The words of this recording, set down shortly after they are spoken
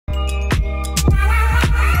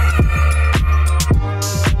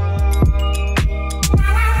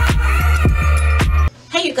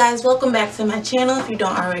guys, welcome back to my channel. If you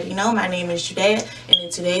don't already know, my name is Judaya, and in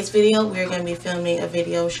today's video we're going to be filming a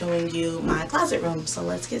video showing you my closet room. So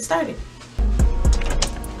let's get started.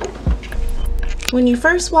 When you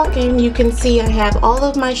first walk in, you can see I have all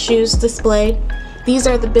of my shoes displayed. These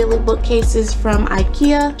are the Billy bookcases from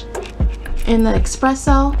IKEA in the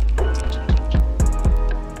espresso.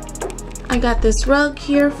 I got this rug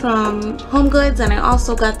here from HomeGoods, and I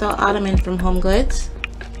also got the ottoman from HomeGoods.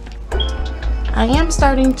 I am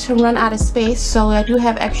starting to run out of space, so I do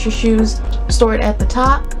have extra shoes stored at the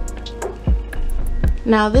top.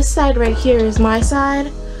 Now this side right here is my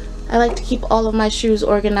side. I like to keep all of my shoes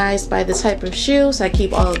organized by the type of shoe, so I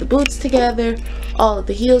keep all of the boots together, all of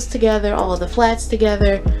the heels together, all of the flats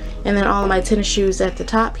together, and then all of my tennis shoes at the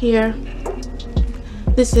top here.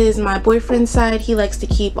 This is my boyfriend's side. He likes to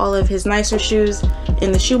keep all of his nicer shoes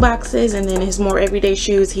in the shoe boxes, and then his more everyday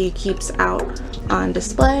shoes he keeps out on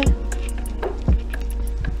display.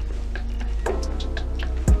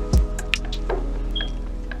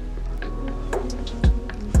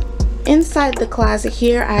 Inside the closet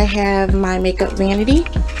here, I have my makeup vanity.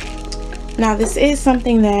 Now this is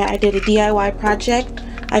something that I did a DIY project.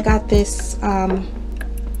 I got this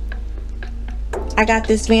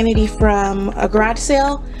vanity from a garage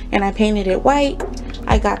sale, and I painted it white.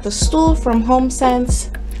 I got the stool from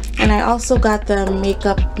HomeSense, and I also got the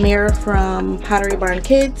makeup mirror from Pottery Barn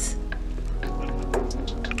Kids.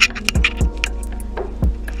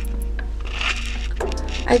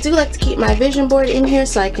 I do like to keep my vision board in here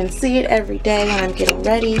so I can see it every day when I'm getting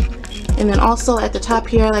ready. And then also at the top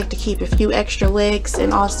here, I like to keep a few extra wigs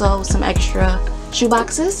and also some extra shoe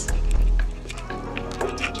boxes.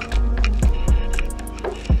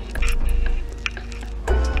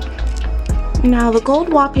 Now the gold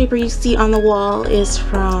wallpaper you see on the wall is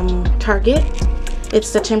from Target.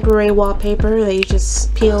 It's the temporary wallpaper that you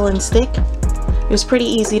just peel and stick. It was pretty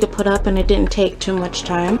easy to put up and it didn't take too much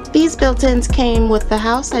time. These built-ins came with the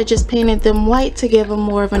house. I just painted them white to give them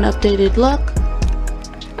more of an updated look.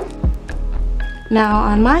 Now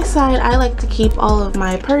on my side, I like to keep all of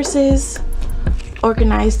my purses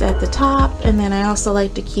organized at the top, and then I also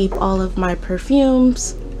like to keep all of my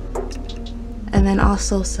perfumes, and then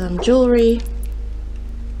also some jewelry.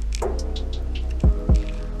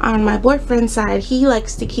 On my boyfriend's side, he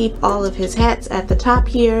likes to keep all of his hats at the top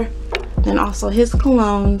here, then also his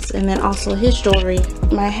colognes, and then also his jewelry.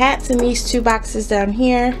 My hats in these two boxes down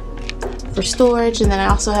here for storage, and then I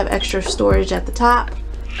also have extra storage at the top.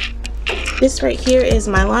 This right here is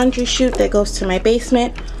my laundry chute that goes to my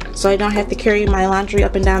basement, so I don't have to carry my laundry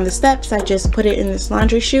up and down the steps. I just put it in this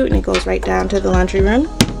laundry chute and it goes right down to the laundry room.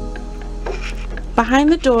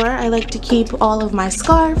 Behind the door, I like to keep all of my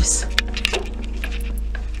scarves.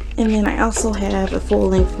 And then I also have a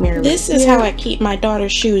full-length mirror. This is how I keep my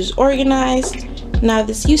daughter's shoes organized. Now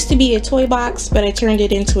this used to be a toy box, but I turned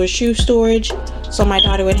it into a shoe storage so my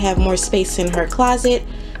daughter would have more space in her closet.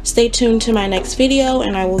 Stay tuned to my next video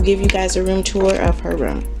and I will give you guys a room tour of her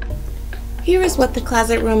room. Here is what the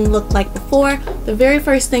closet room looked like before. The very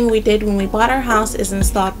first thing we did when we bought our house is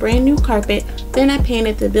install brand new carpet. Then I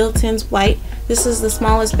painted the built-ins white. This is the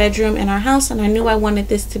smallest bedroom in our house, and I knew I wanted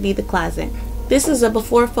this to be the closet. This is a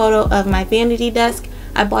before photo of my vanity desk.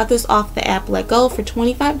 I bought this off the app Let Go for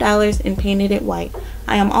 $25 and painted it white.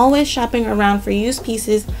 I am always shopping around for used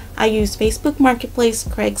pieces. I use Facebook Marketplace,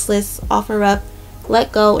 Craigslist, OfferUp,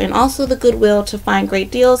 Let Go, and also the Goodwill to find great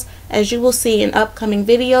deals. As you will see in upcoming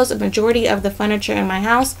videos, a majority of the furniture in my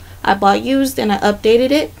house I bought used and I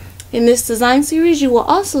updated it. In this design series, you will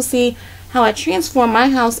also see how I transform my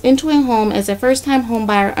house into a home as a first-time home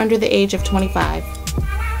buyer under the age of 25.